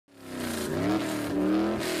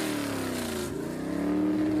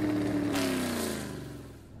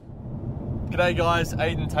G'day guys,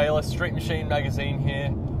 Aidan Taylor, Street Machine Magazine here.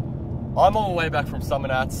 I'm on my way back from Summer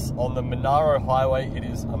Nats on the Monaro Highway. It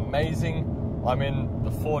is amazing. I'm in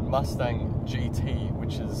the Ford Mustang GT,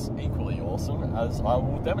 which is equally awesome, as I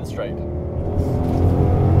will demonstrate.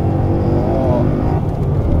 Oh,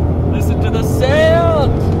 listen to the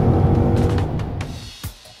sound!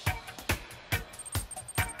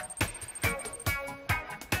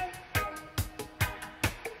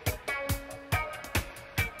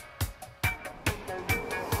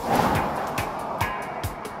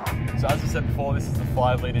 So as I said before, this is the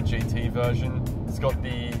 5-litre GT version. It's got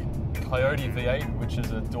the Coyote V8, which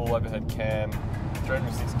is a dual overhead cam,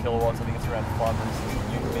 306 kilowatts, I think it's around 560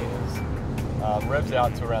 newton meters. Revs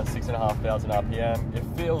out to around 6,500 RPM. It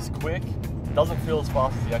feels quick. It doesn't feel as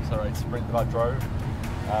fast as the XR8 Sprint that I drove.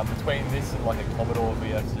 Between this and like a Commodore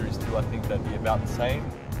VF Series 2, I think they'd be about the same.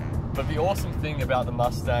 But the awesome thing about the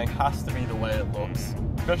Mustang has to be the way it looks.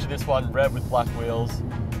 Especially this one, red with black wheels.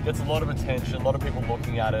 Gets a lot of attention, a lot of people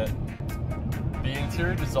looking at it. The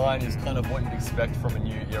interior design is kind of what you'd expect from a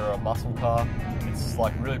new era muscle car. It's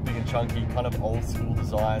like really big and chunky, kind of old school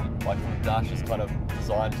design. Like the dash is kind of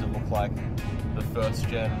designed to look like the first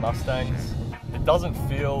gen Mustangs. It doesn't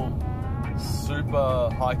feel super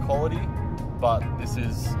high quality, but this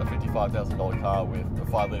is a $55,000 car with a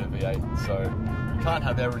 5-litre V8, so you can't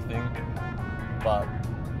have everything. But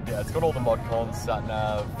yeah, it's got all the mod cons, sat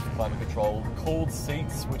nav, climate control, cooled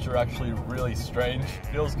seats, which are actually really strange.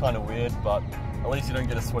 Feels kind of weird, but at least you don't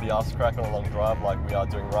get a sweaty ass crack on a long drive like we are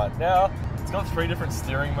doing right now. It's got 3 different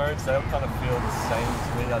steering modes. They all kind of feel the same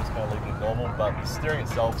to me. I just kind of leave it in normal, but the steering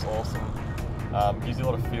itself is awesome. Gives you a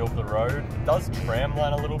lot of feel for the road. It does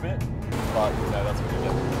tramline a little bit, but you know, that's what you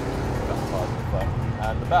get about the tires in the front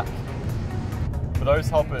and the back. But those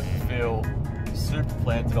help it feel super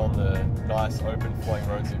planted on the nice open flowing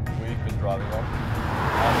roads that we've been driving on.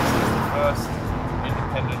 This is the first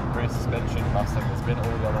independent rear suspension Mustang there's been.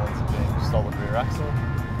 All the other ones have been solid rear axle.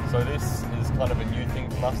 So this is kind of a new thing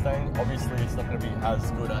for Mustang. Obviously it's not going to be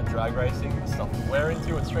as good at drag racing, the stuff we're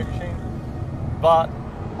into at Street Machine, but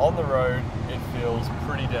on the road it feels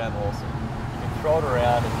pretty damn awesome. You can throw it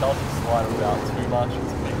around, it doesn't slide about too much.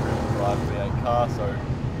 It's a big rear drive V8 car, so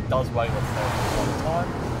it does weigh what's standing for a long time.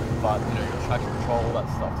 But you know, you've got traction control, all that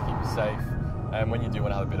stuff to keep you safe. And when you do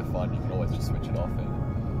want to have a bit of fun, you can always just switch it off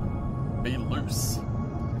and be loose.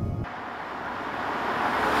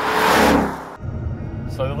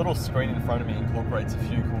 So the little screen in front of me incorporates a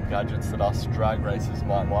few cool gadgets that us drag racers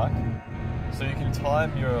might like. So you can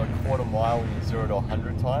time your quarter mile in 0 to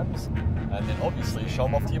 100 times, and then obviously show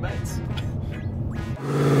them off to your mates.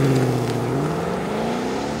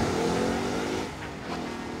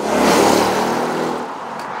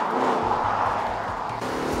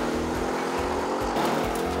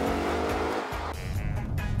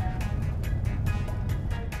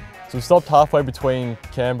 So we stopped halfway between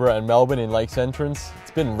Canberra and Melbourne in Lakes Entrance.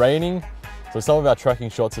 It's been raining, so some of our tracking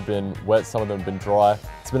shots have been wet, some of them have been dry.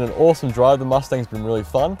 It's been an awesome drive. The Mustang's been really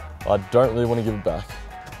fun. I don't really want to give it back.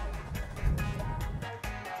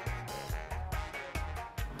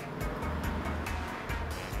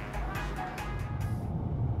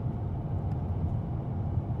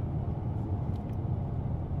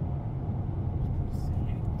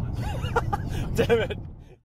 Damn it.